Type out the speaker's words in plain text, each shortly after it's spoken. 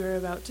We're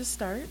about to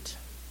start.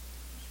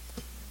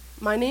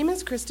 My name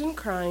is Kristen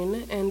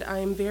Krein, and I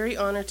am very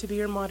honored to be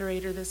your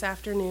moderator this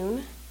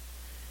afternoon.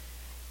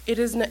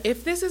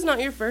 If this is not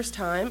your first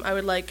time, I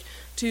would like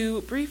to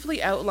briefly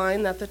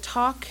outline that the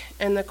talk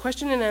and the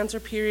question and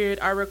answer period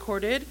are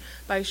recorded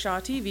by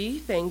Shaw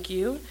TV, thank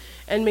you,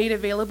 and made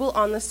available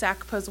on the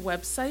SACPA's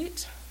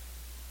website.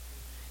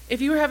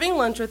 If you are having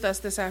lunch with us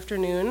this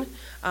afternoon,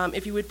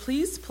 if you would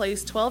please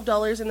place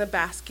 $12 in the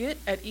basket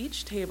at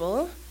each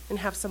table and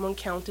have someone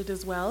count it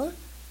as well.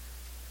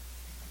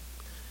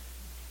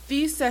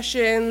 These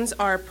sessions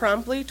are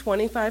promptly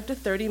 25 to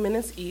 30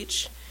 minutes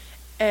each,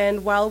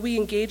 and while we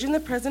engage in the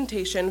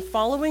presentation,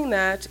 following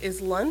that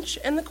is lunch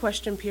and the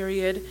question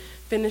period,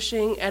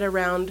 finishing at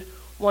around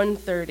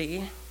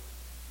 1:30.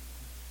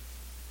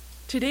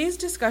 Today's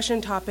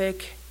discussion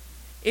topic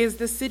is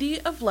the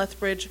City of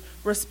Lethbridge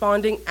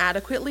responding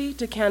adequately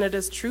to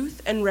Canada's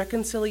Truth and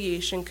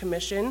Reconciliation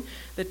Commission,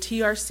 the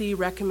TRC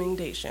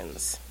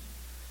recommendations.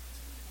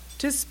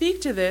 To speak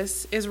to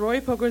this is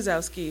Roy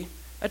Pogrzowski,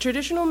 a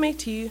traditional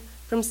Métis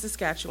from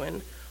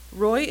Saskatchewan.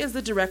 Roy is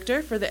the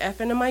director for the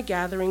FNMI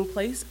Gathering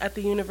Place at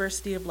the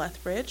University of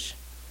Lethbridge.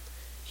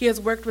 He has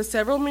worked with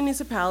several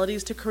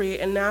municipalities to create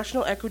a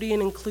national equity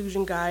and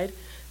inclusion guide,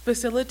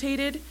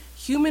 facilitated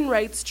human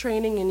rights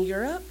training in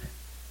Europe,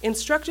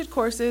 instructed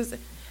courses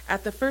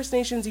at the First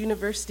Nations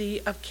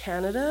University of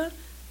Canada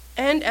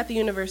and at the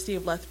University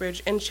of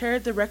Lethbridge, and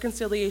chaired the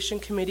Reconciliation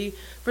Committee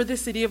for the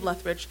City of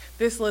Lethbridge.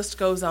 This list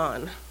goes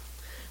on.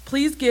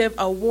 Please give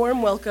a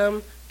warm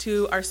welcome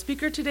to our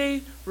speaker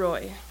today,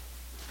 Roy.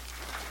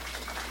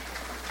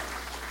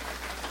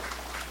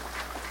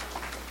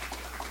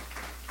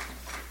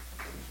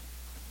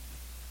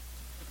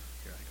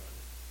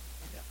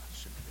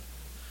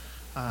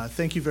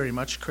 Thank you very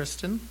much,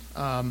 Kristen.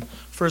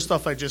 First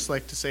off, I'd just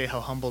like to say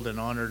how humbled and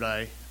honored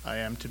I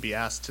am to be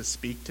asked to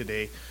speak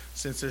today,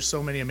 since there's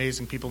so many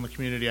amazing people in the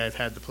community I've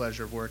had the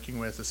pleasure of working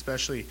with,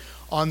 especially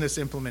on this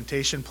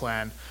implementation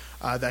plan,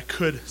 that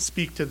could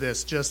speak to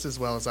this just as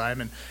well as I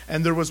am.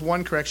 And there was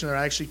one correction that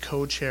I actually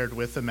co-chaired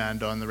with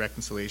Amanda on the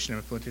reconciliation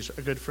and implementation,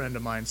 a good friend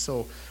of mine,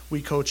 so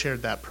we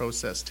co-chaired that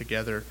process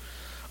together.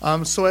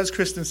 So as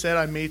Kristen said,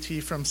 I'm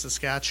Métis from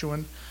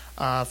Saskatchewan.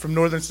 From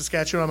northern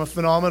Saskatchewan. I'm a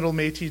phenomenal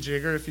Métis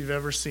jigger, if you've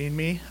ever seen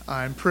me.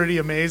 I'm pretty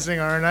amazing,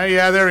 aren't I?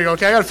 Yeah, there we go.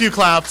 Okay, I got a few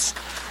claps.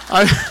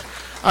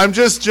 I'm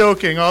just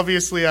joking.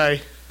 Obviously,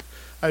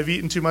 I've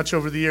eaten too much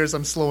over the years.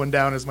 I'm slowing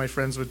down, as my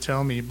friends would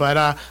tell me.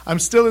 But I'm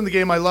still in the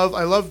game. I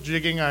love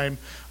jigging.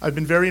 I've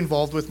been very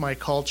involved with my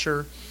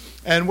culture.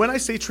 And when I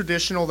say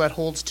traditional, that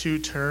holds two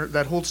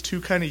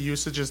kind of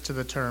usages to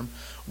the term.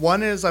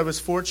 One is I was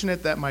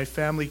fortunate that my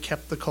family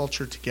kept the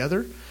culture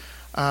together.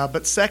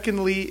 But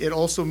secondly, it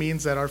also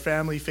means that our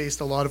family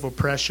faced a lot of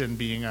oppression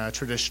being a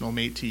traditional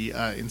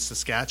Métis in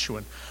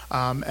Saskatchewan,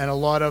 and a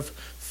lot of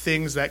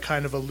things that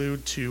kind of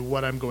allude to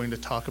what I'm going to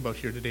talk about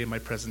here today in my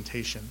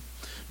presentation.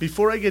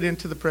 Before I get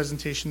into the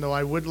presentation, though,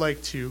 I would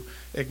like to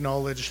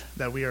acknowledge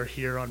that we are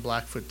here on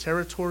Blackfoot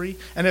territory.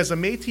 And as a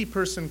Métis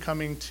person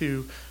coming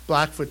to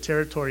Blackfoot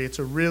territory, it's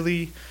a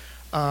really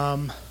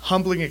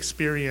humbling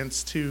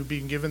experience to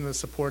being given the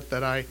support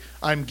that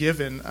I'm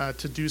given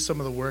to do some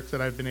of the work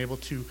that I've been able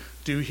to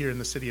do here in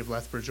the City of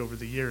Lethbridge over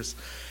the years.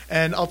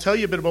 And I'll tell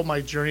you a bit about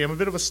my journey. I'm a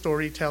bit of a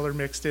storyteller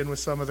mixed in with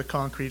some of the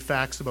concrete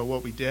facts about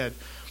what we did.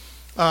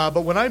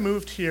 But when I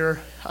moved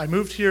here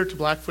to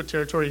Blackfoot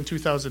territory in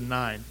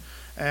 2009.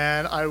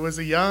 And I was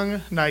a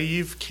young,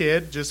 naive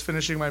kid just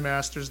finishing my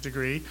master's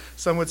degree.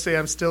 Some would say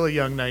I'm still a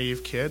young,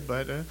 naive kid,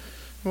 but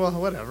well,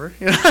 whatever.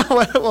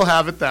 We'll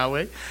have it that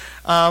way.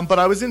 But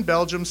I was in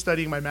Belgium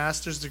studying my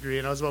master's degree,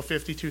 and I was about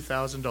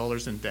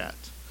 $52,000 in debt.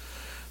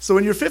 So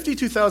when you're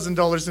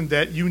 $52,000 in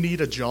debt, you need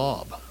a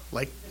job,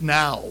 like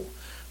now.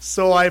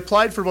 So I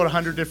applied for about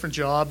 100 different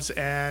jobs,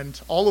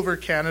 and all over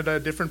Canada,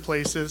 different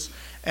places.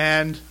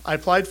 And I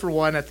applied for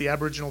one at the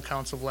Aboriginal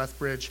Council of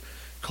Lethbridge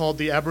called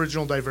the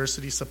Aboriginal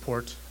Diversity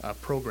Support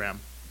Program.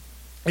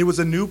 It was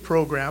a new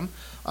program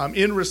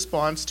in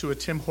response to a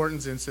Tim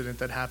Hortons incident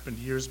that happened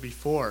years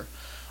before.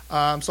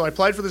 So I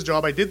applied for this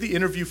job. I did the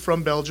interview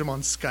from Belgium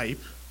on Skype,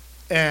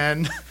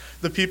 and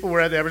the people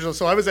were at the Aboriginal.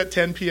 So I was at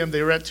 10 p.m.,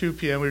 they were at 2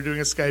 p.m., we were doing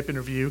a Skype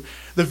interview.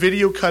 The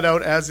video cut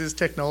out, as is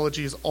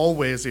technology, is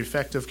always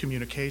effective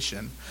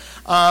communication.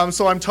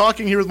 So I'm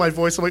talking here with my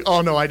voice, I'm like,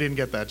 oh no, I didn't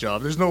get that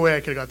job. There's no way I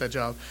could have got that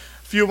job.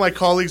 A few of my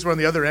colleagues were on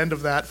the other end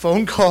of that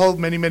phone call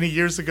many, many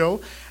years ago,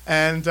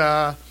 and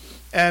I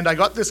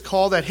got this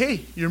call that,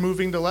 hey, you're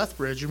moving to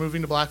Lethbridge, you're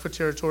moving to Blackfoot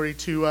territory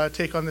to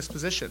take on this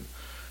position.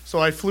 So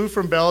I flew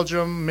from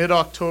Belgium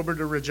mid-October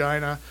to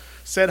Regina,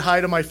 said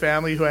hi to my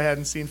family, who I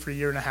hadn't seen for a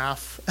year and a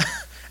half,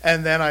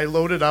 and then I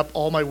loaded up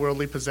all my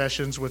worldly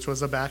possessions, which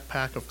was a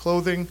backpack of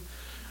clothing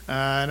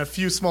and a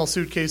few small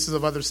suitcases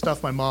of other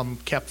stuff my mom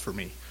kept for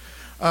me.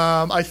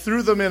 I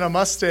threw them in a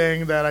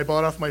Mustang that I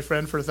bought off my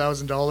friend for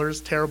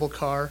 $1,000, terrible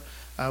car.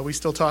 We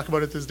still talk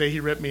about it to this day. He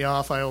ripped me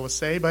off, I always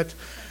say. But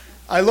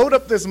I load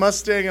up this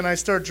Mustang and I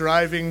start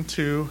driving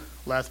to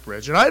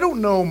Lethbridge. And I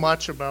don't know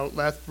much about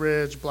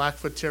Lethbridge,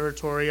 Blackfoot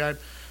territory.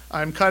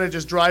 I'm kind of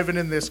just driving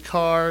in this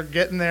car,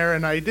 getting there,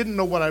 and I didn't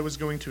know what I was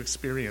going to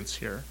experience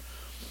here.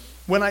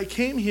 When I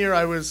came here,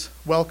 I was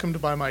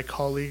welcomed by my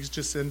colleagues,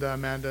 Jacinda,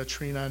 Amanda,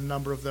 Trina, a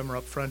number of them are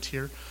up front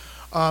here,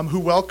 who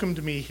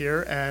welcomed me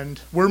here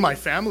and were my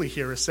family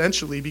here,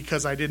 essentially,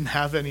 because I didn't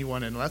have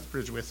anyone in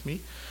Lethbridge with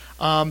me.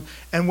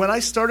 And when I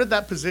started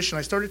that position,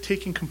 I started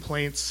taking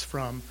complaints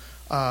from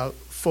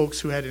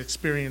folks who had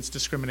experienced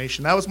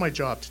discrimination. That was my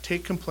job, to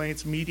take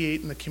complaints,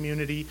 mediate in the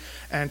community,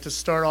 and to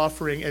start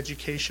offering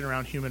education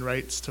around human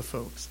rights to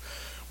folks.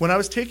 When I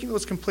was taking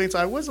those complaints,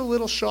 I was a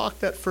little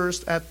shocked at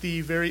first at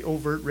the very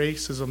overt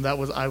racism that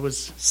I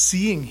was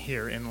seeing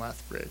here in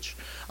Lethbridge.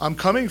 I'm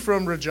coming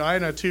from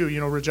Regina too.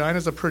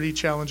 Regina's a pretty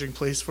challenging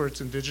place for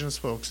its Indigenous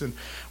folks. And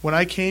when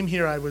I came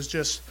here, I was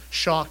just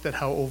shocked at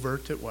how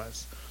overt it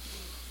was.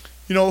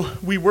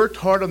 We worked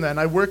hard on that, and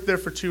I worked there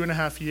for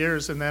 2.5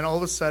 years, and then all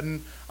of a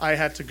sudden, I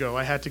had to go.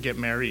 I had to get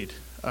married.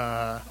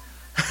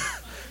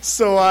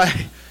 So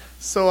I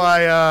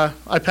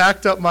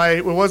packed up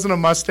it wasn't a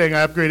Mustang,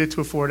 I upgraded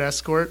to a Ford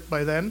Escort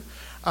by then.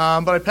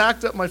 But I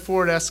packed up my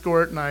Ford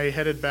Escort, and I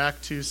headed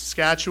back to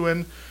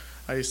Saskatchewan.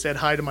 I said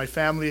hi to my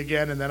family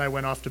again, and then I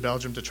went off to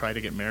Belgium to try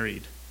to get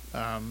married.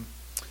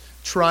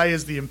 Try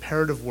is the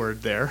imperative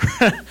word there,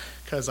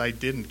 because I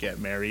didn't get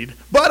married.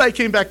 But I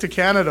came back to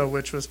Canada,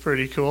 which was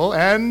pretty cool,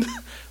 and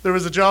there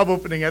was a job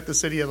opening at the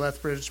City of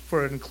Lethbridge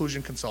for an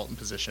inclusion consultant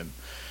position.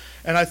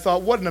 And I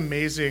thought, what an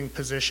amazing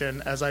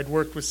position. As I'd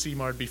worked with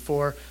CMARD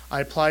before,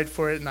 I applied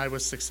for it, and I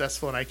was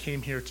successful, and I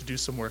came here to do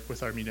some work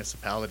with our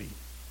municipality.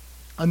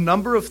 A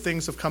number of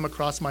things have come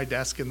across my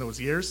desk in those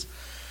years.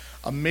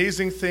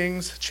 Amazing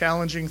things,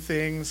 challenging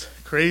things,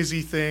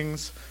 crazy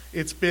things.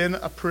 It's been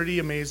a pretty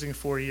amazing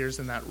 4 years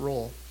in that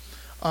role.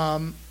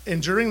 And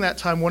during that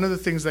time, one of the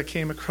things that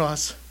came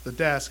across the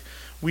desk,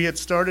 we had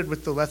started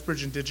with the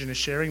Lethbridge Indigenous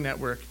Sharing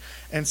Network.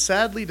 And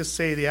sadly to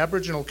say, the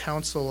Aboriginal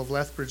Council of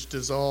Lethbridge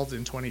dissolved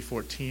in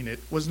 2014. It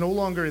was no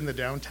longer in the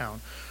downtown.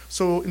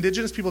 So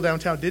Indigenous people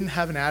downtown didn't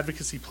have an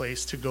advocacy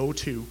place to go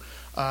to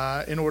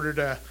in order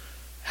to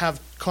have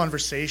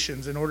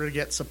conversations, in order to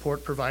get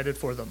support provided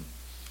for them.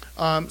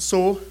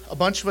 So a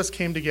bunch of us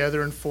came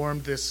together and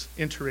formed this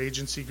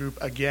interagency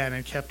group again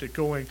and kept it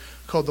going,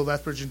 called the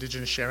Lethbridge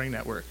Indigenous Sharing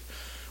Network.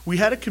 We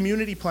had a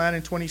community plan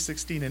in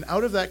 2016, and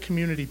out of that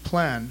community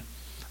plan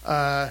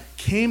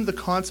came the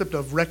concept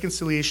of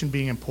reconciliation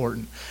being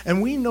important.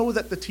 And we know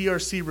that the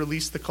TRC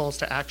released the calls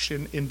to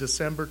action in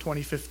December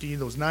 2015,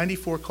 those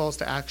 94 calls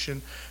to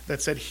action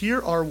that said,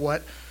 here are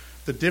what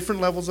the different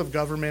levels of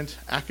government,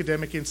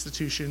 academic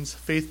institutions,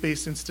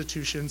 faith-based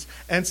institutions,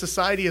 and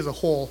society as a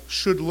whole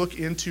should look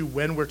into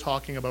when we're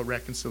talking about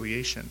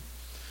reconciliation.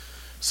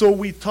 So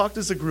we talked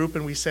as a group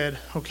and we said,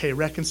 okay,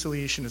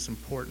 reconciliation is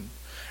important.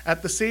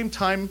 At the same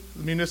time,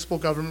 the municipal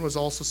government was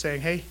also saying,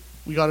 hey,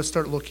 we got to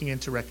start looking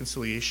into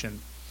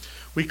reconciliation.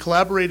 We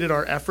collaborated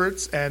our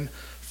efforts, and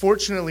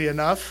fortunately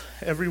enough,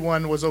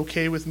 everyone was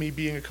okay with me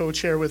being a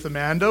co-chair with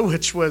Amanda,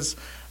 which was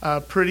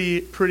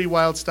pretty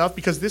wild stuff,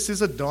 because this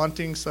is a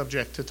daunting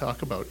subject to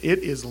talk about. It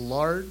is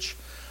large,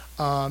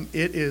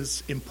 it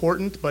is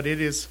important, but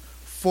it is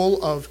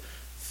full of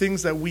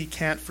things that we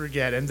can't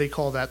forget, and they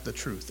call that the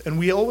truth. And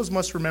we always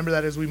must remember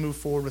that as we move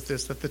forward with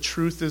this, that the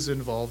truth is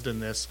involved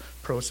in this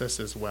process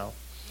as well.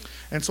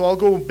 And so I'll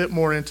go a bit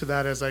more into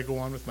that as I go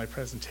on with my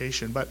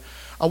presentation. But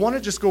I want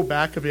to just go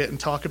back a bit and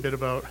talk a bit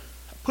about,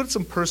 put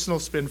some personal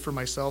spin for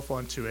myself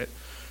onto it.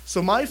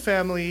 So my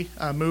family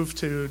moved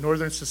to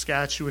northern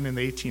Saskatchewan in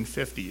the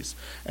 1850s.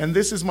 And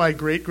this is my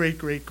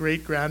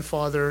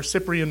great-great-great-great-grandfather,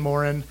 Cyprian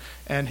Morin,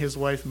 and his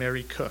wife,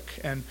 Mary Cook.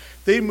 And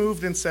they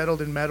moved and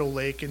settled in Meadow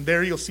Lake. And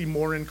there you'll see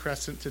Morin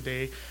Crescent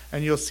today,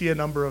 and you'll see a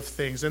number of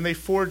things. And they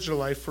forged a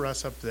life for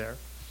us up there.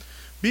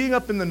 Being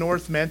up in the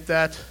north meant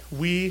that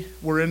we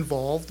were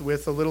involved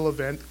with a little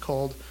event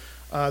called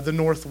the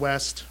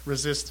Northwest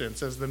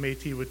Resistance, as the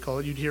Métis would call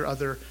it. You'd hear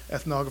other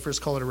ethnographers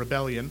call it a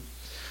rebellion.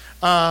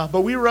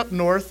 But we were up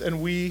north,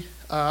 and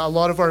a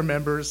lot of our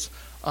members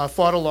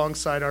fought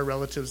alongside our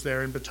relatives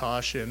there in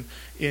Batoche,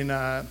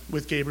 and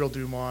with Gabriel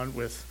Dumont,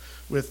 with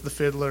the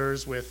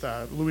Fiddlers, with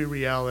Louis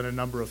Riel, and a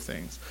number of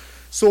things.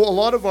 So a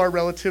lot of our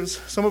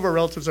relatives, some of our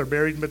relatives are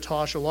buried in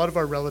Batoche. A lot of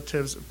our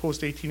relatives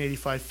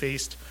post-1885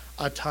 faced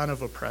a ton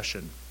of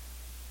oppression.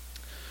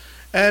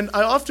 And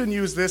I often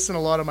use this in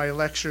a lot of my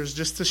lectures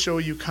just to show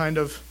you kind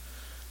of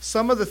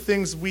some of the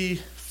things we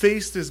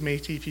faced as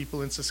Métis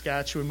people in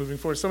Saskatchewan moving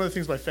forward, some of the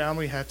things my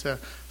family had to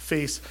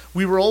face.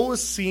 We were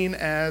always seen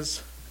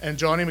as, and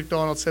Johnny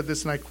MacDonald said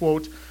this, and I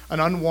quote, an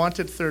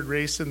unwanted third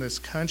race in this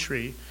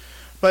country.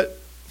 But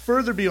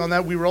further beyond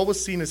that, we were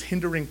always seen as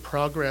hindering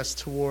progress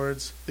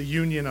towards the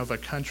union of a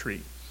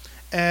country.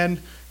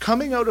 And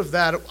coming out of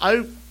that,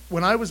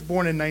 when I was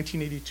born in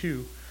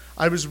 1982,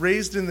 I was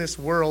raised in this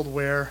world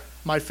where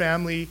my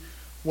family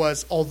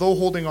was, although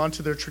holding on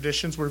to their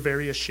traditions, were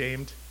very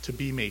ashamed to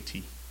be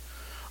Métis.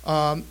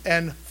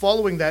 And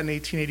following that in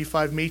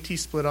 1885, Métis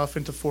split off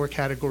into 4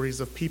 categories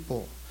of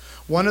people.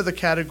 One of the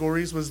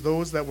categories was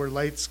those that were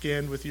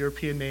light-skinned with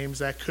European names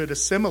that could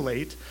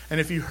assimilate. And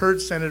if you heard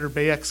Senator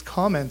Bayek's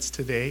comments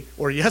today,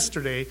 or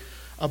yesterday,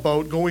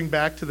 about going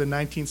back to the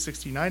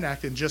 1969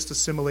 Act and just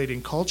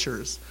assimilating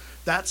cultures.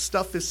 That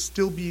stuff is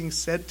still being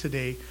said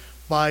today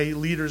by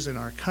leaders in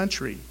our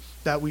country,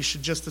 that we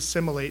should just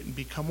assimilate and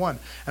become one.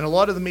 And a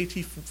lot of the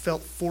Métis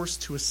felt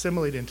forced to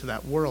assimilate into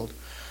that world.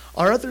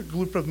 Our other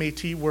group of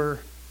Métis were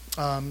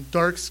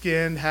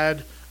dark-skinned,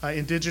 had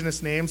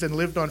Indigenous names, and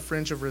lived on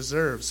fringe of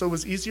reserves. So it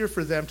was easier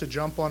for them to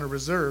jump on a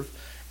reserve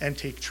and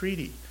take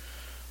treaty.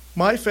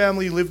 My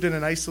family lived in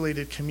an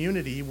isolated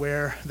community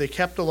where they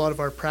kept a lot of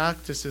our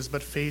practices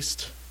but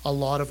faced a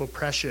lot of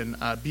oppression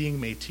being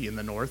Métis in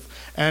the north.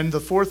 And the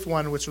fourth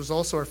one, which was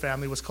also our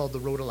family, was called the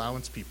road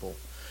allowance people.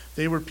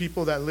 They were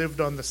people that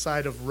lived on the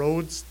side of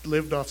roads,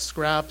 lived off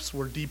scraps,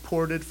 were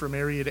deported from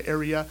area to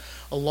area.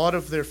 A lot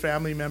of their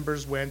family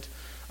members went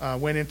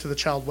into the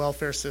child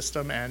welfare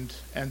system, and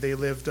they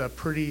lived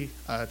pretty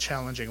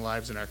challenging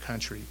lives in our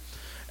country.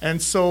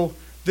 And so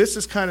this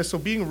is kind of, so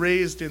being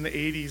raised in the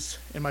 80s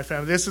in my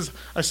family,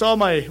 I saw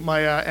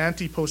my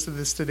auntie posted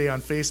this today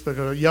on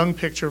Facebook, a young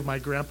picture of my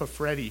grandpa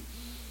Freddie.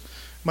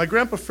 My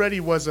grandpa Freddie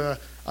was a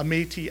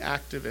Métis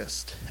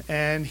activist,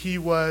 and he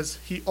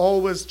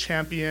always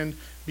championed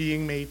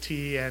being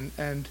Métis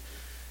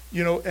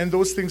and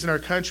those things in our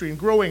country. And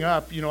growing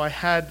up, I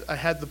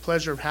had the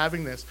pleasure of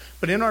having this.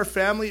 But in our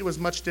family, it was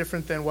much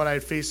different than what I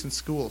had faced in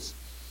schools.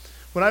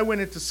 When I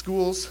went into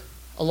schools,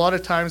 a lot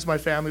of times my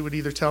family would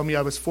either tell me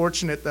I was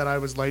fortunate that I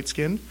was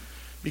light-skinned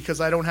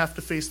because I don't have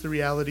to face the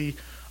reality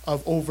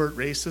of overt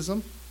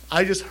racism.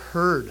 I just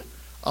heard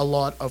a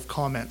lot of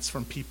comments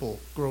from people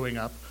growing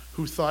up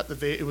who thought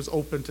that it was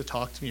open to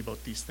talk to me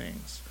about these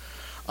things.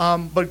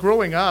 But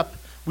growing up,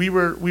 we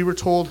were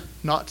told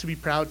not to be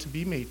proud to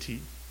be Métis.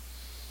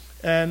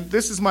 And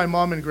this is my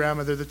mom and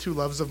grandma. They're the two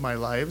loves of my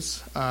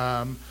lives.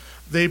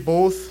 They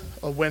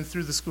both went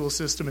through the school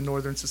system in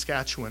northern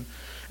Saskatchewan.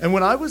 And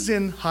when I was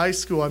in high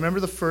school, I remember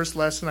the first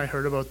lesson I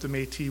heard about the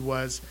Métis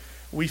was,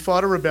 we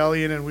fought a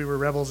rebellion and we were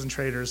rebels and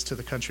traitors to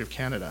the country of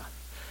Canada.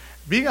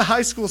 Being a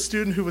high school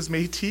student who was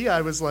Métis,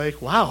 I was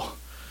like, wow,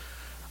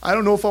 I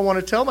don't know if I want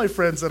to tell my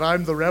friends that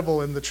I'm the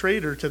rebel and the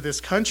traitor to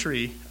this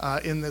country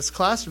in this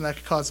classroom. That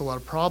could cause a lot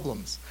of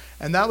problems.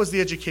 And that was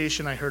the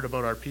education I heard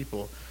about our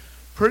people.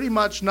 Pretty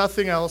much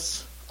nothing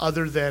else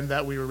other than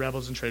that we were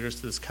rebels and traitors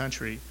to this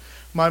country.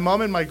 My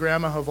mom and my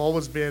grandma have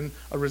always been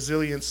a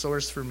resilient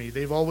source for me.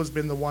 They've always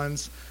been the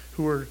ones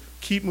who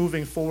keep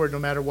moving forward no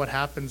matter what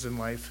happens in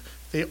life.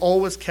 They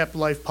always kept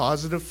life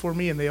positive for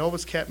me, and they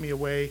always kept me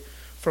away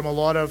from a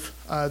lot of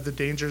the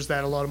dangers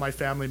that a lot of my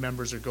family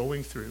members are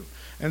going through.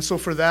 And so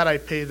for that, I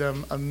pay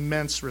them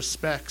immense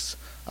respects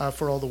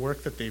for all the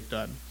work that they've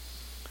done.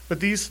 But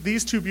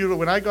these two beautiful,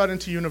 when I got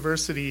into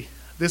university,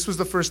 this was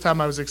the first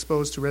time I was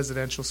exposed to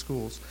residential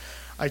schools.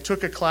 I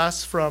took a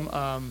class from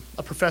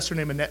a professor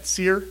named Annette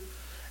Sear,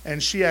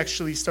 and she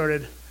actually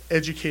started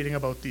educating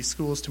about these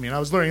schools to me. And I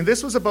was learning.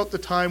 This was about the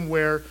time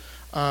where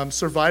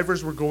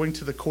survivors were going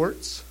to the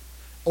courts,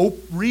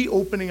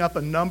 reopening up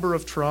a number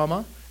of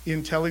trauma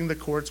in telling the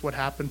courts what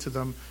happened to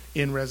them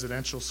in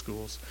residential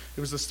schools.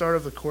 It was the start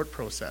of the court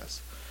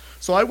process.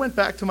 So I went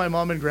back to my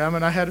mom and grandma,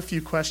 and I had a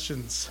few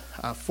questions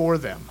for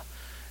them.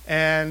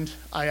 And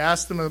I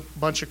asked them a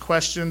bunch of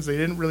questions. They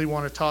didn't really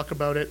want to talk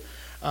about it.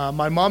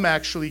 My mom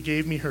actually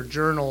gave me her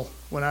journal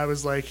when I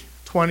was like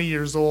 20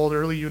 years old,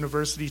 early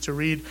university, to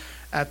read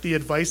at the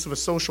advice of a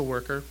social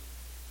worker.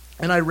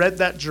 And I read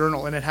that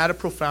journal, and it had a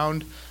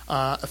profound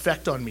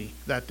effect on me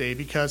that day,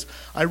 because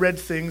I read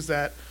things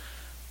that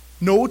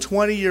no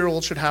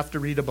 20-year-old should have to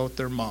read about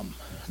their mom.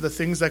 The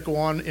things that go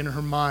on in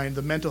her mind,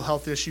 the mental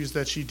health issues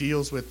that she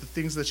deals with, the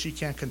things that she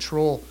can't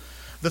control.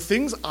 The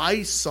things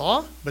I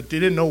saw but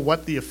didn't know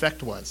what the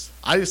effect was.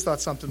 I just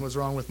thought something was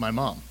wrong with my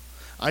mom.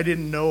 I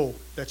didn't know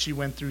that she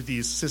went through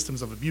these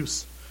systems of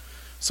abuse.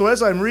 So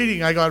as I'm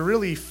reading, I got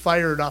really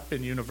fired up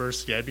in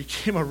university. I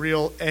became a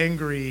real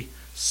angry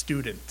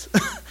student.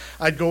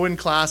 I'd go in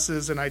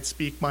classes and I'd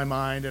speak my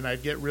mind, and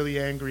I'd get really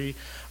angry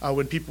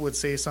when people would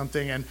say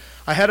something. And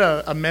I had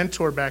a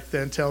mentor back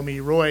then tell me,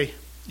 Roy,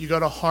 you got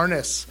to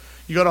harness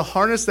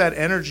that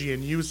energy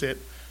and use it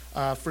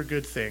for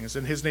good things.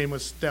 And his name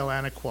was Del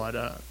Anaquad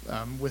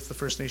with the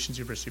First Nations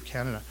University of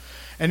Canada.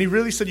 And he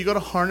really said, you got to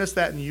harness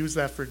that and use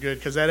that for good,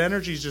 because that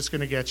energy is just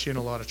going to get you in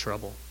a lot of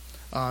trouble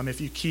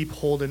if you keep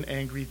holding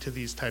angry to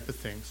these type of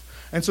things.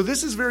 And so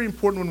this is very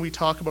important when we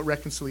talk about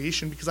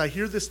reconciliation, because I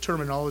hear this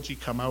terminology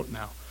come out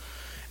now.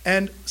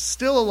 And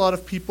still a lot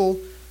of people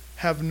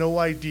have no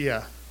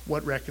idea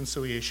what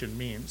reconciliation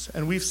means.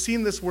 And we've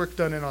seen this work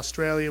done in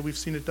Australia, we've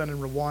seen it done in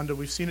Rwanda,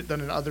 we've seen it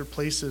done in other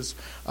places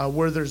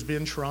where there's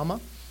been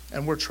trauma,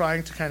 and we're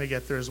trying to kind of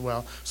get there as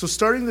well. So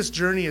starting this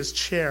journey as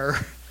chair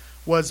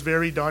was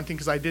very daunting,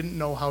 because I didn't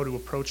know how to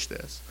approach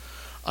this.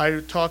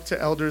 I talked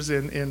to elders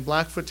in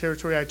Blackfoot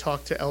territory, I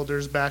talked to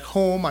elders back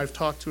home, I've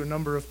talked to a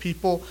number of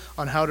people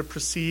on how to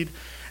proceed.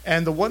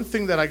 And the one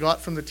thing that I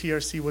got from the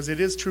TRC was it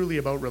is truly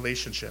about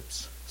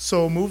relationships.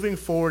 So moving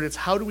forward, it's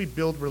how do we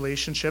build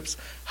relationships,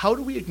 how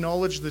do we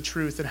acknowledge the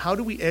truth, and how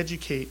do we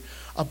educate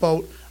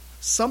about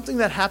something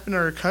that happened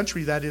in our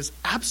country that is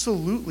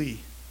absolutely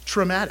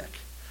traumatic.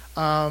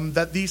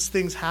 that these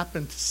things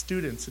happen to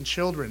students and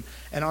children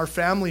and our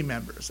family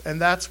members. And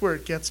that's where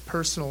it gets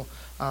personal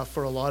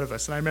for a lot of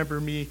us. And I remember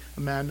me,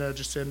 Amanda,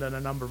 Jacinda, and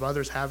a number of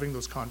others having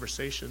those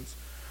conversations.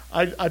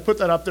 I put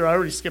that up there. I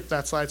already skipped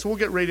that slide, so we'll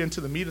get right into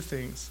the meat of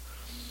things.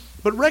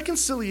 But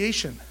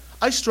reconciliation,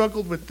 I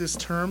struggled with this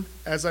term,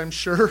 as I'm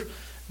sure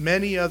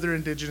many other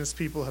Indigenous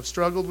people have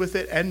struggled with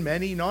it, and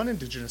many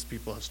non-Indigenous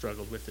people have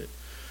struggled with it.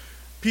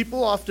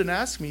 People often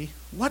ask me,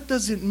 what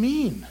does it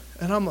mean?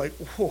 And I'm like,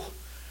 whoa,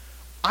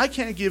 I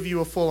can't give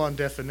you a full-on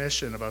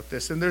definition about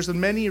this, and there's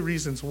many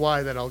reasons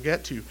why that I'll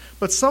get to.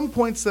 But some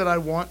points that I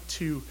want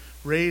to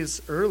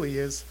raise early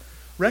is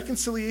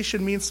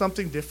reconciliation means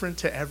something different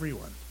to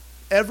everyone.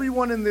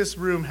 Everyone in this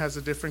room has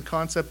a different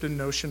concept and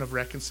notion of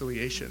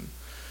reconciliation.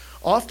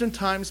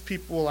 Oftentimes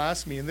people will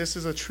ask me, and this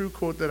is a true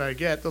quote that I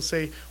get, they'll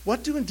say,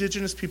 what do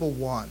Indigenous people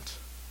want?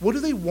 What do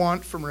they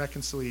want from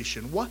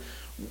reconciliation?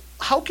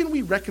 How can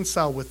we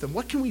reconcile with them?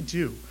 What can we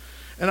do?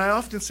 And I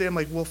often say, I'm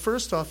like, well,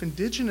 first off,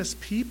 Indigenous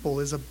people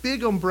is a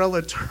big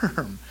umbrella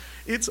term.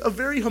 It's a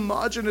very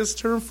homogenous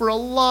term for a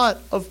lot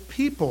of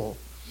people.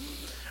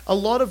 A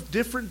lot of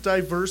different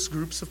diverse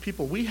groups of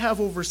people. We have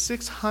over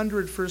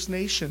 600 First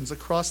Nations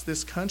across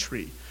this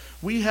country.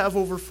 We have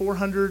over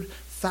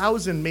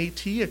 400,000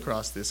 Métis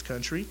across this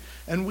country,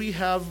 and we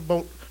have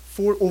about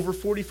over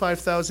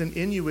 45,000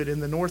 Inuit in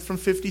the north from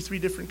 53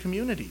 different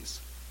communities.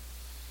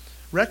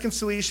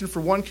 Reconciliation for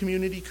one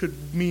community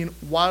could mean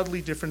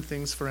wildly different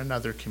things for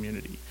another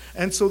community.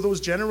 And so those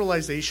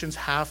generalizations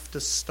have to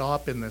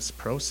stop in this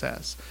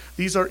process.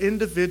 These are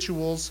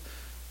individuals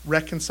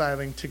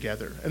reconciling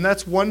together. And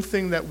that's one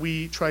thing that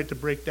we tried to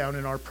break down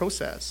in our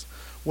process,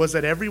 was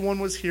that everyone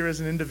was here as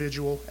an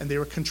individual and they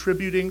were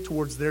contributing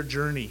towards their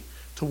journey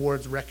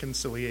towards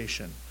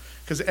reconciliation.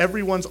 Because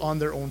everyone's on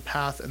their own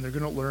path and they're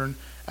going to learn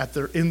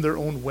in their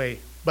own way.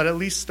 But at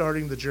least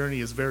starting the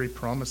journey is very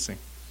promising.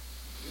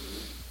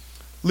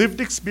 Lived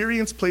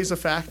experience plays a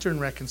factor in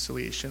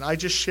reconciliation. I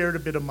just shared a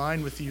bit of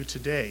mine with you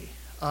today.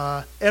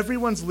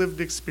 Everyone's lived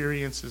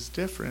experience is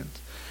different.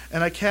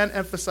 And I can't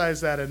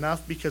emphasize that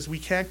enough, because we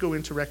can't go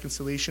into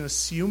reconciliation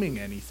assuming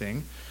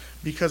anything,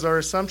 because our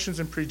assumptions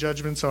and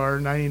prejudgments are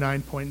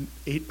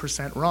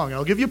 99.8% wrong.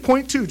 I'll give you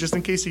 0.2 just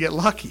in case you get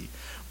lucky.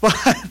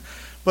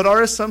 But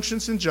our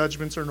assumptions and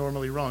judgments are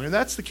normally wrong. And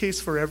that's the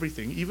case for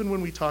everything, even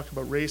when we talk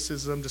about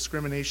racism,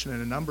 discrimination,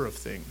 and a number of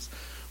things.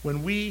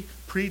 When we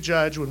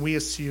prejudge, when we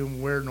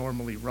assume, we're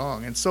normally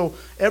wrong. And so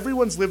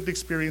everyone's lived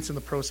experience in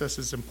the process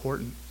is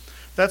important.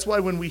 That's why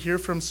when we hear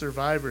from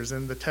survivors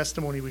and the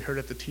testimony we heard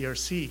at the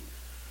TRC,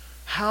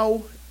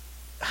 how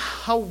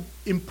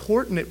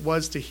important it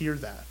was to hear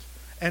that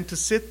and to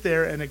sit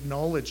there and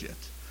acknowledge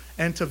it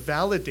and to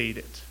validate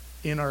it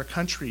in our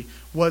country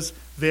was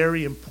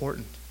very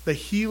important. The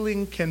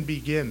healing can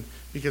begin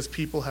because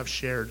people have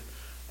shared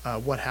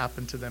what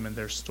happened to them in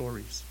their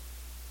stories.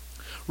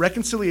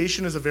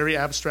 Reconciliation is a very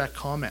abstract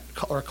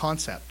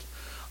concept.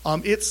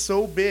 It's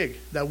so big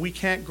that we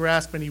can't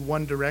grasp any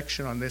one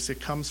direction on this. It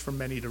comes from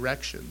many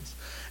directions.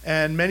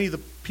 And many of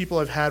the people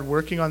I've had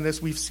working on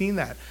this, we've seen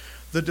that.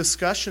 The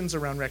discussions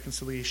around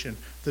reconciliation,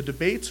 the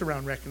debates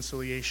around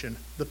reconciliation,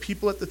 the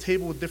people at the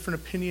table with different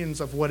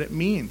opinions of what it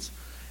means,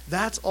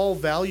 that's all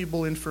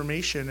valuable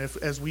information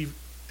as we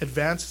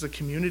advance as a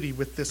community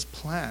with this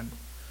plan.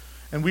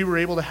 And we were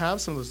able to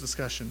have some of those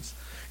discussions.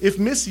 If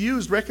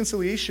misused,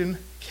 reconciliation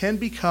can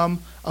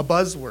become a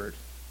buzzword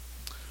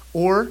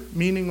or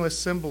meaningless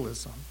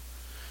symbolism.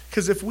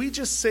 Because if we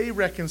just say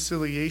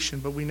reconciliation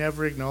but we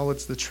never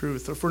acknowledge the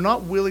truth, or if we're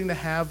not willing to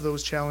have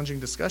those challenging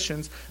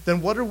discussions,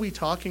 then what are we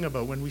talking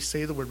about when we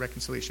say the word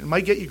reconciliation? It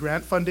might get you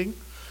grant funding,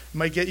 it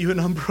might get you a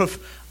number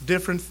of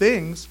different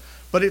things,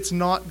 but it's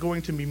not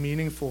going to be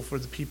meaningful for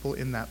the people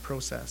in that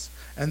process.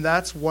 And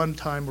that's one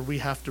time where we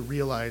have to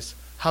realize,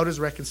 how does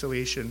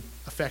reconciliation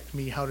affect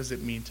me? How does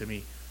it mean to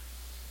me?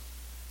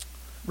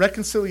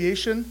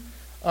 Reconciliation,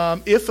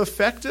 if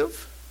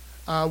effective,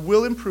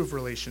 will improve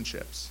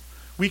relationships.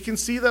 We can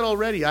see that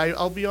already.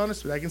 I'll be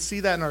honest with you. I can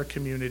see that in our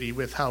community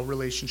with how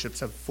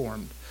relationships have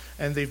formed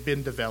and they've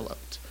been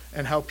developed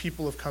and how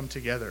people have come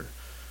together.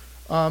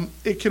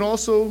 It can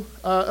also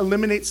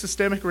eliminate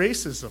systemic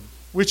racism,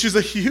 which is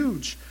a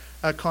huge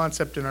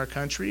concept in our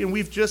country. And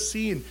we've just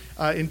seen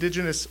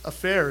Indigenous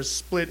affairs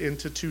split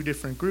into two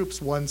different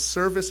groups, one's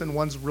service and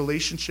one's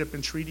relationship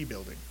and treaty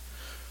building.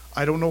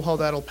 I don't know how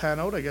that'll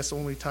pan out. I guess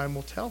only time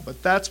will tell.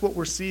 But that's what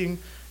we're seeing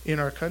in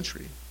our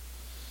country.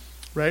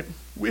 Right?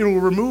 It will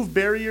remove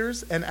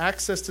barriers and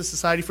access to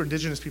society for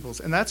Indigenous peoples.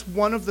 And that's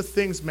one of the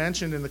things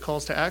mentioned in the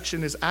calls to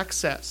action is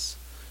access.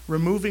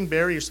 Removing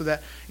barriers so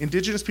that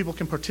Indigenous people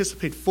can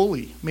participate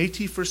fully,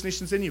 Métis, First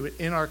Nations, Inuit,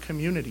 in our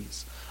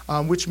communities,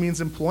 which means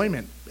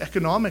employment,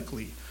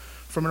 economically,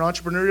 from an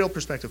entrepreneurial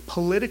perspective,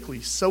 politically,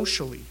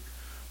 socially.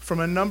 From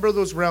a number of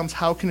those realms,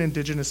 how can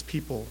Indigenous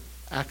people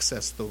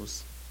access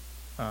those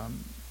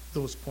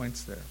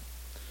points there?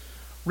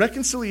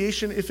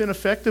 Reconciliation, if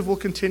ineffective, will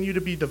continue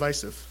to be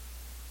divisive.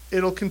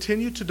 It'll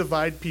continue to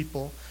divide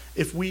people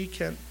if we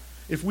can't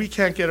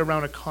get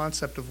around a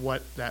concept of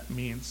what that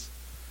means.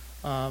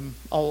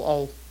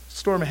 I'll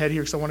storm ahead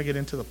here because I want to get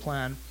into the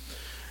plan.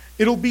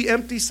 It'll be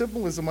empty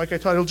symbolism, like I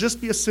thought. It'll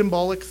just be a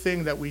symbolic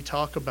thing that we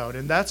talk about.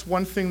 And that's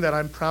one thing that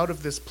I'm proud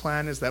of this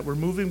plan, is that we're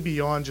moving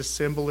beyond just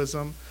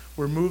symbolism.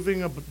 We're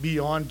moving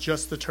beyond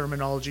just the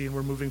terminology, and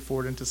we're moving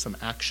forward into some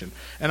action.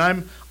 And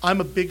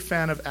I'm a big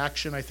fan of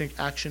action. I think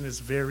action is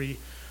very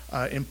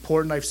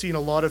important. I've seen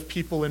a lot of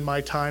people in my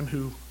time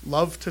who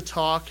love to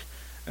talk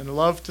and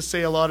love to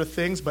say a lot of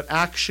things, but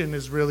action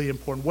is really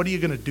important. What are you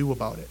going to do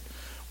about it?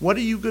 What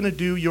are you going to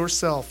do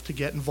yourself to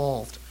get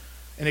involved?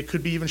 And it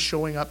could be even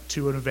showing up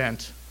to an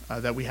event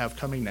that we have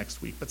coming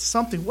next week. But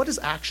something, what is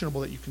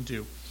actionable that you can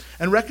do?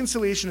 And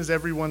reconciliation is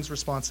everyone's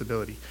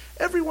responsibility.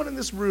 Everyone in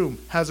this room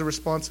has a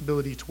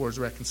responsibility towards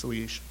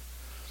reconciliation,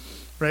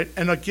 right?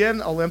 And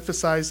again, I'll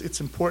emphasize it's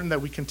important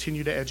that we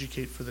continue to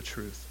educate for the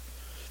truth.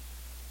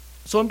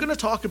 So I'm going to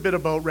talk a bit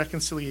about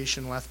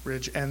reconciliation in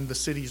Lethbridge and the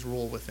city's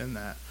role within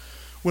that.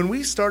 When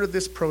we started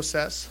this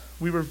process,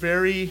 we were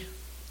very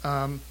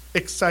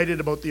excited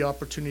about the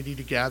opportunity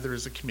to gather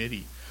as a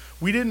committee.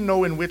 We didn't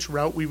know in which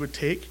route we would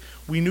take.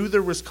 We knew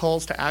there was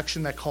calls to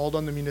action that called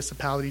on the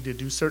municipality to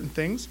do certain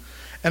things.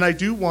 And I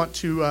do want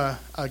to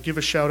give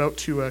a shout out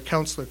to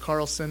Councillor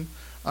Carlson,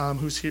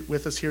 who's here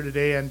with us here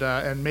today,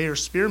 and Mayor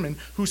Spearman,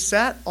 who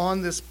sat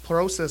on this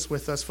process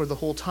with us for the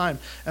whole time.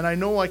 And I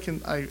know I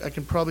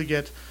can probably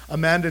get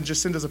Amanda and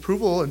Jacinda's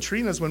approval and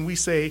Trina's when we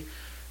say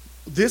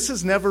this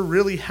has never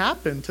really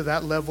happened to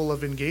that level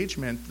of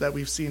engagement that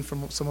we've seen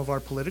from some of our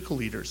political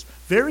leaders.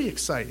 Very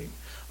exciting.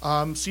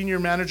 Senior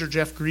Manager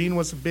Jeff Green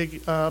was a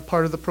big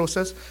part of the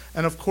process,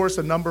 and of course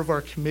a number of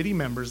our committee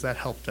members that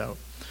helped out.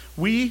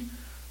 We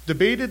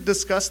debated,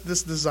 discussed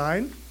this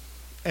design,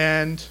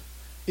 and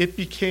it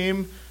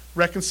became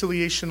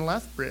Reconciliation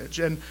Lethbridge.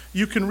 And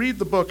you can read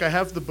the book. I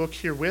have the book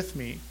here with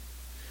me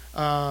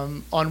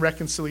on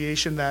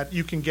reconciliation that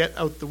you can get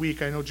out the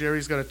week. I know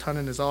Jerry's got a ton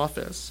in his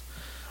office.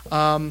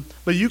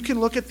 But you can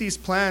look at these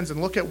plans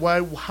and look at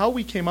how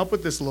we came up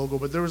with this logo,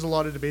 but there was a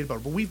lot of debate about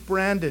it. But we've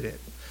branded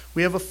it.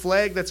 We have a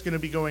flag that's going to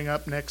be going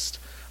up next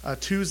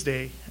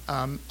Tuesday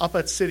up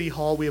at City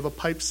Hall. We have a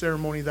pipe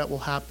ceremony that will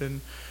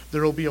happen.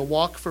 There will be a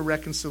walk for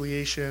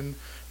reconciliation.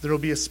 There will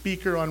be a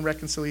speaker on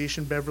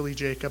reconciliation, Beverly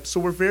Jacobs.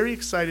 So we're very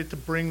excited to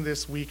bring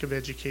this week of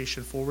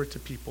education forward to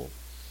people.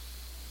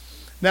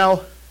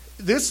 Now,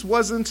 this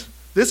was a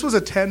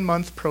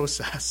 10-month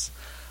process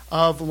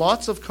of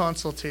lots of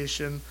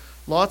consultation,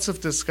 lots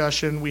of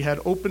discussion. We had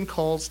open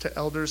calls to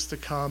elders to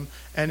come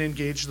and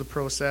engage the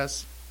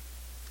process.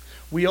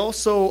 We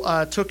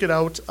also took it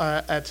out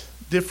at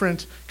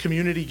different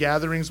community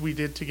gatherings we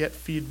did to get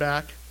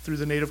feedback through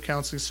the Native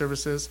Counselling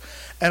Services.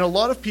 And a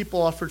lot of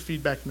people offered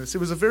feedback in this. It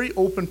was a very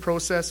open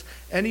process.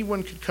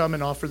 Anyone could come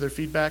and offer their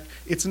feedback.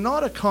 It's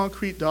not a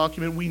concrete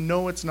document. We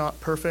know it's not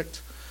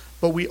perfect,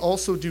 but we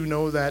also do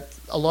know that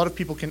a lot of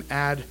people can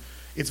add.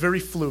 It's very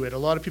fluid. A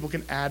lot of people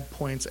can add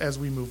points as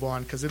we move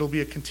on because it'll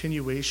be a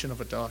continuation of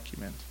a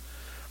document.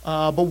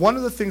 But one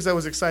of the things that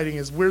was exciting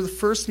is we're the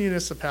first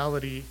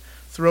municipality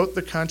throughout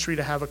the country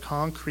to have a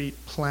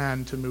concrete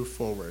plan to move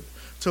forward,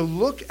 to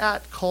look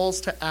at calls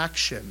to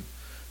action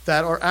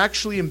that are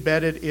actually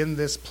embedded in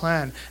this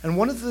plan. And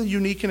one of the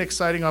unique and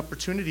exciting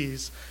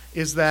opportunities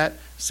is that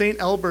St.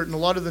 Albert and a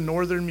lot of the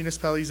northern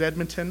municipalities,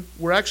 Edmonton,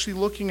 we're actually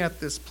looking at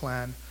this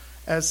plan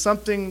as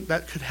something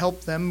that could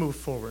help them move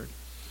forward.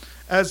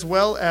 As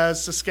well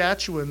as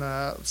Saskatchewan,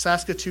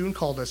 Saskatoon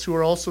called us, who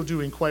are also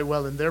doing quite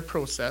well in their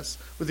process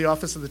with the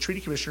Office of the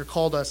Treaty Commissioner,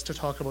 called us to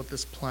talk about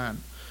this plan.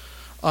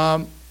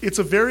 It's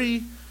a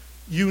very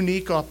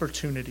unique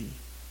opportunity.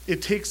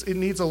 It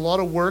needs a lot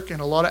of work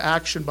and a lot of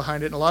action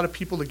behind it and a lot of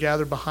people to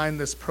gather behind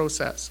this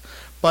process.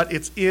 But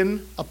it's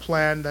in a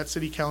plan that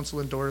City Council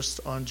endorsed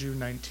on June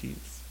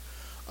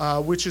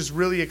 19th, which is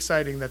really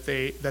exciting that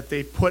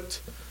they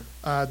put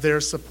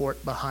their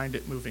support behind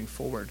it moving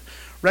forward.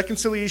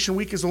 Reconciliation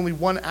Week is only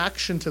one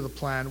action to the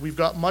plan. We've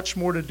got much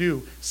more to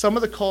do. Some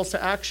of the calls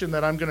to action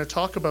that I'm going to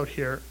talk about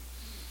here: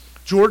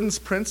 Jordan's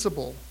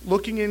Principle,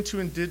 looking into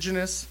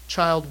Indigenous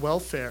child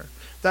welfare.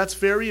 That's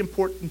very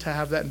important to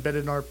have that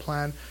embedded in our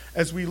plan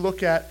as we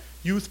look at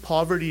youth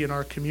poverty in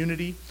our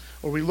community,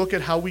 or we look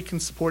at how we can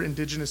support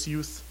Indigenous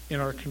youth in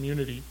our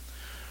community.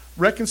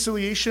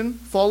 Reconciliation,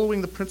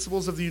 following the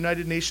principles of the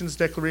United Nations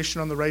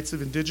Declaration on the Rights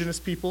of Indigenous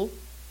People.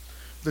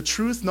 The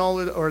truth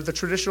knowledge, or the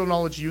traditional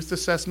knowledge youth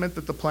assessment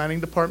that the planning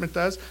department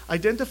does,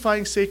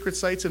 identifying sacred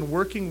sites and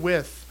working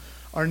with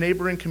our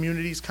neighboring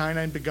communities,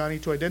 Kainai and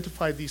Piikani, to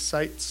identify these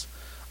sites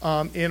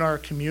in our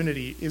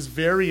community is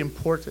very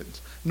important.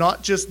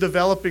 Not just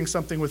developing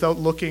something without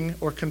looking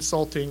or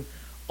consulting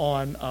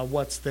on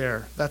what's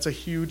there. That's a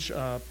huge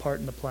part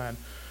in the plan.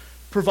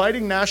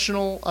 Providing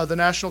the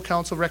National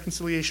Council of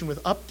Reconciliation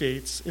with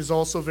updates is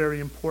also very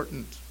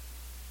important.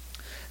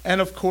 And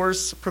of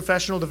course,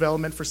 professional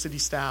development for city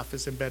staff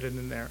is embedded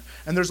in there.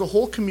 And there's a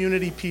whole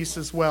community piece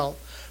as well.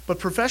 But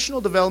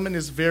professional development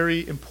is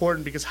very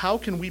important because how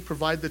can we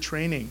provide the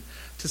training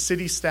to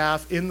city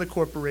staff in the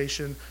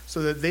corporation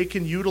so that they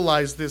can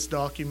utilize this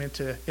document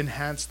to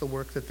enhance the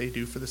work that they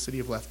do for the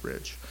City of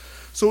Lethbridge?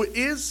 So it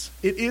is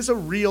a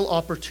real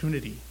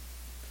opportunity.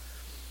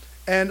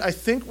 And I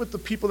think with the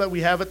people that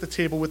we have at the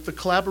table, with the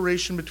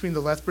collaboration between the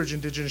Lethbridge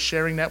Indigenous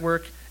Sharing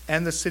Network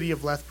and the City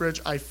of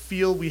Lethbridge, I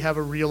feel we have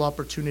a real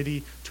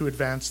opportunity to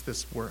advance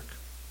this work.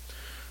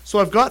 So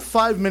I've got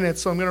 5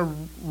 minutes, so I'm going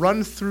to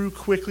run through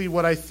quickly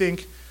what I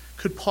think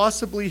could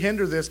possibly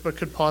hinder this, but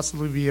could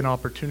possibly be an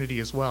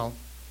opportunity as well.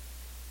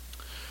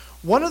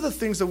 One of the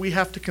things that we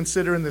have to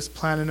consider in this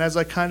plan, and as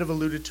I kind of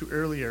alluded to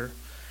earlier,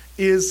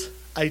 is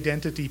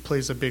identity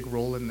plays a big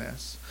role in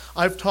this.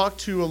 I've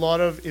talked to a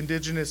lot of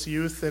Indigenous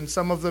youth, and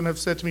some of them have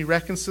said to me,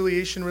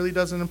 reconciliation really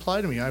doesn't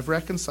apply to me. I've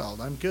reconciled.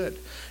 I'm good.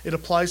 It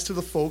applies to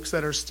the folks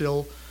that are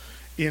still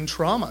in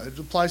trauma. It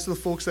applies to the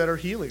folks that are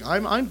healing.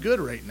 I'm good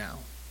right now.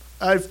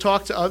 I've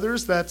talked to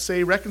others that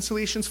say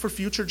reconciliation's for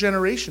future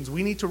generations.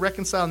 We need to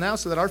reconcile now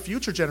so that our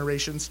future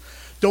generations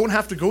don't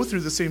have to go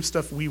through the same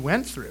stuff we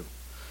went through.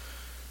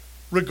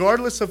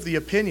 Regardless of the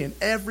opinion,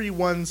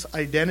 everyone's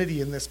identity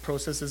in this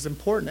process is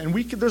important. And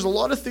there's a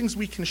lot of things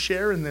we can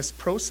share in this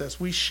process.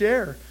 We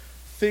share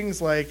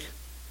things like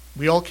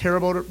we all care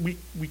about we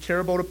care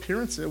about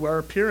appearance, our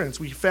appearance.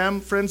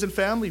 Friends and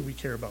family we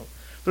care about.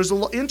 There's a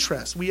lot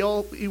interest. We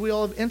all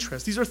have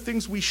interest. These are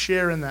things we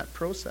share in that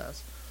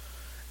process.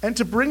 And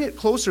to bring it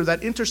closer, that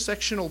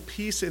intersectional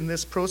piece in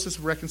this process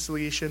of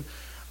reconciliation,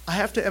 I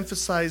have to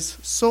emphasize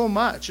so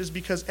much is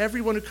because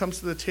everyone who comes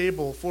to the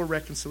table for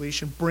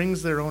reconciliation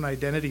brings their own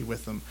identity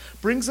with them,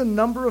 brings a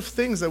number of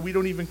things that we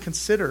don't even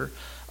consider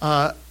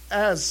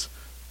as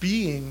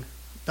being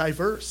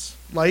diverse,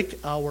 like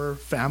our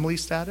family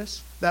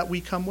status that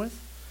we come with,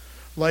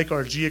 like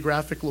our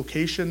geographic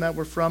location that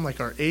we're from,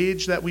 like our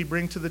age that we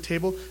bring to the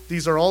table.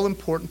 These are all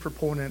important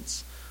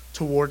proponents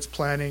towards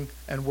planning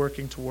and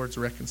working towards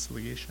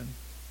reconciliation.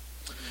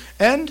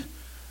 And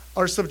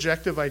our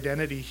subjective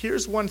identity.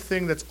 Here's one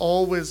thing that's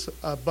always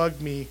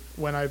bugged me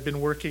when I've been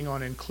working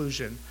on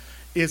inclusion,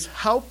 is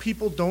how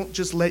people don't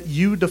just let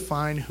you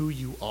define who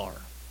you are.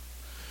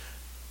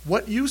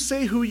 What you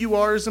say who you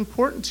are is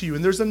important to you,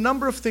 and there's a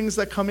number of things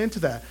that come into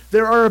that.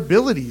 There are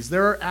abilities,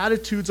 there are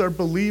attitudes, our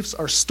beliefs,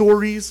 our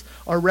stories,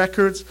 our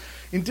records.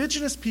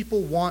 Indigenous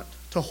people want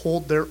to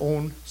hold their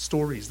own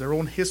stories, their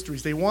own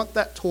histories. They want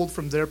that told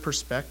from their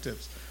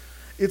perspectives.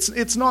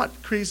 It's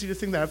not crazy to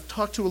think that. I've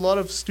talked to a lot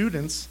of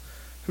students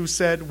who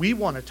said, we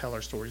want to tell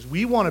our stories.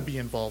 We want to be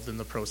involved in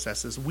the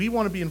processes. We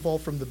want to be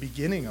involved from the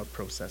beginning of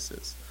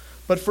processes.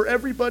 But for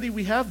everybody,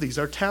 we have these,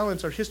 our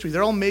talents, our history. They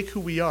all make who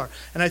we are.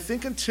 And I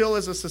think until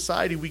as a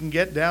society we can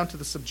get down to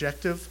the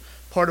subjective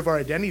part of our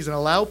identities and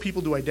allow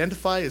people to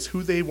identify as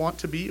who they want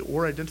to be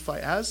or identify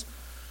as,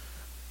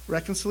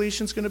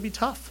 reconciliation is going to be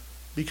tough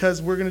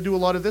because we're going to do a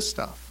lot of this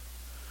stuff.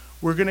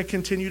 We're going to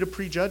continue to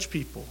prejudge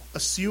people,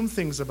 assume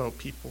things about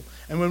people.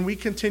 And when we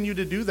continue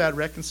to do that,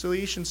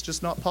 reconciliation is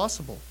just not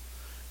possible.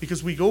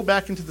 Because we go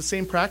back into the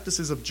same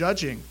practices of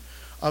judging,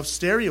 of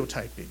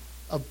stereotyping,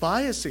 of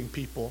biasing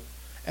people,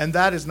 and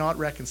that is not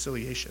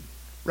reconciliation.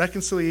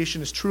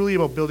 Reconciliation is truly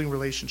about building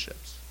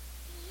relationships.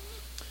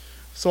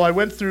 So I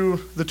went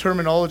through the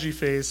terminology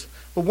phase,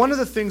 but one of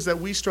the things that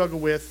we struggle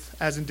with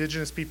as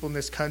Indigenous people in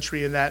this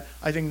country, and that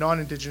I think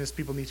non-Indigenous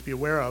people need to be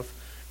aware of,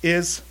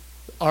 is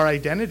our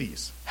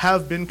identities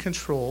have been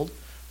controlled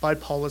by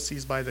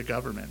policies by the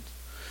government.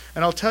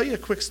 And I'll tell you a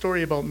quick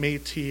story about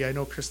Métis. I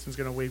know Kristen's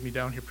going to wave me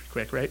down here pretty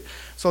quick, right?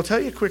 So I'll tell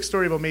you a quick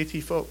story about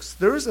Métis folks.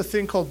 There is a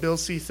thing called Bill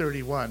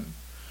C-31.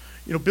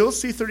 You know, Bill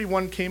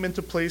C-31 came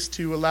into place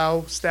to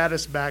allow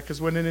status back, because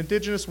when an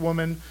Indigenous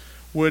woman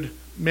would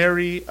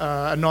marry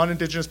a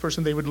non-Indigenous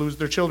person,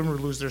 their children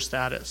would lose their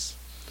status.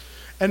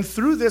 And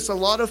through this, a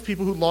lot of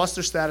people who lost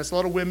their status, a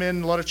lot of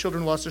women, a lot of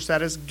children lost their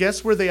status,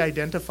 guess where they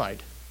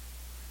identified?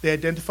 They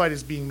identified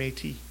as being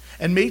Métis.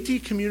 And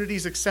Métis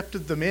communities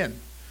accepted them in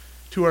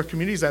to our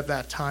communities at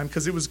that time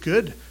because it was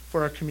good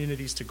for our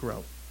communities to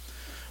grow.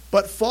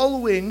 But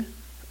following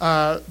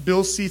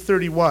Bill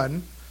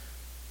C-31,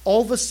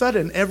 all of a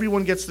sudden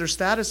everyone gets their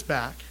status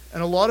back,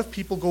 and a lot of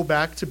people go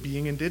back to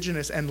being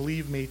Indigenous and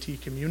leave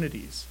Métis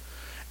communities.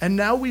 And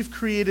now we've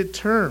created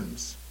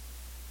terms.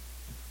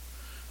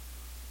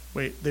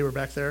 Wait, they were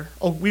back there?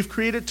 Oh, we've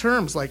created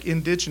terms like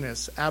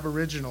Indigenous,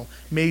 Aboriginal,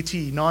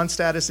 Métis,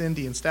 non-status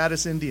Indian,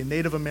 status Indian,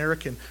 Native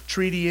American,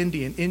 Treaty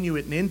Indian,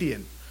 Inuit, and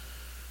Indian.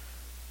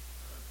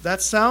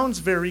 That sounds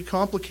very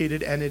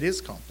complicated, and it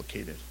is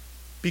complicated,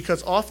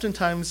 because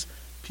oftentimes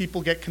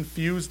people get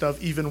confused of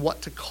even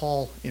what to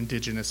call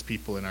Indigenous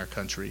people in our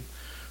country.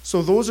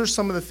 So those are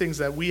some of the things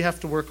that we have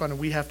to work on and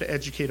we have to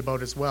educate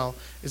about as well,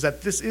 is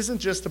that this isn't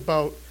just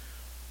about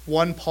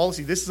one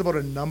policy. This is about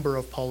a number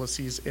of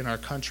policies in our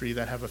country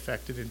that have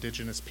affected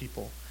Indigenous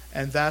people.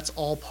 And that's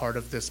all part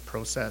of this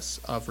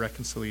process of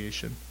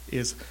reconciliation,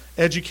 is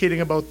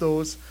educating about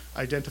those,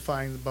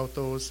 identifying about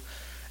those,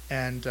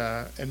 and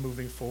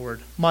moving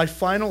forward. My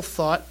final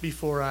thought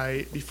before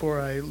I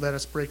let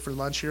us break for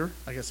lunch here,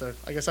 I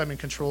guess I'm in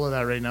control of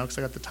that right now because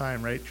I got the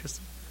time, right,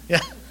 Kristen?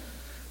 Yeah.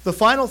 The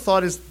final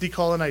thought is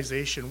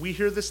decolonization. We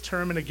hear this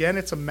term, and again,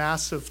 it's a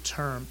massive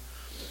term.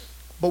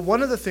 But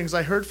one of the things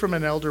I heard from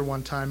an elder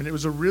one time, and it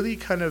was a really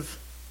kind of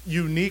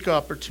unique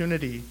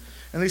opportunity,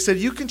 And they said,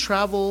 you can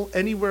travel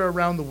anywhere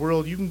around the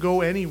world, you can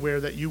go anywhere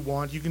that you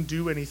want, you can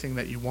do anything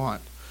that you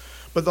want.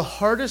 But the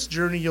hardest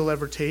journey you'll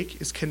ever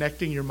take is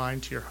connecting your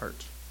mind to your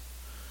heart.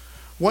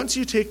 Once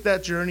you take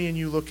that journey and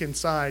you look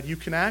inside, you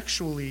can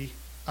actually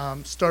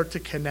start to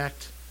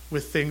connect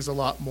with things a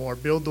lot more,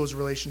 build those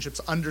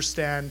relationships,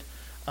 understand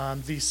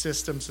these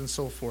systems and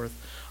so forth.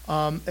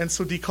 And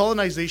so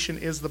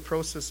decolonization is the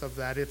process of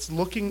that. It's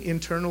looking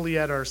internally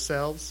at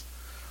ourselves,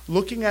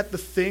 looking at the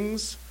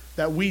things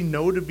that we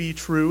know to be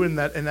true, and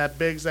that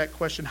begs that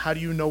question, how do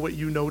you know what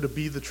you know to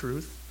be the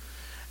truth?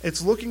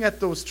 It's looking at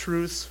those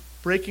truths,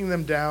 breaking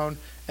them down,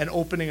 and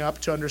opening up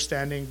to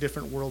understanding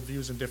different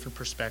worldviews and different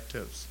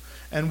perspectives.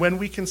 And when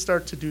we can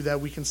start to do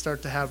that, we can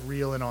start to have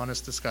real and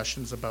honest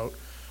discussions about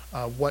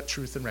what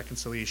truth and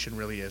reconciliation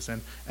really is.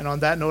 And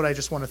on that note, I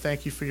just want to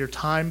thank you for your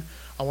time.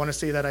 I want to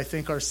say that I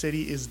think our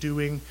city is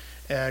doing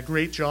a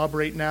great job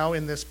right now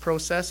in this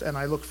process, and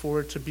I look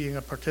forward to being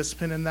a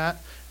participant in that.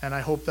 And I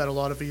hope that a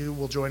lot of you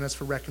will join us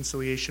for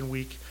Reconciliation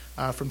Week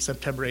from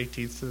September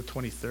 18th to the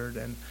 23rd.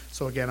 And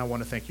so again, I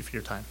want to thank you for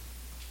your time.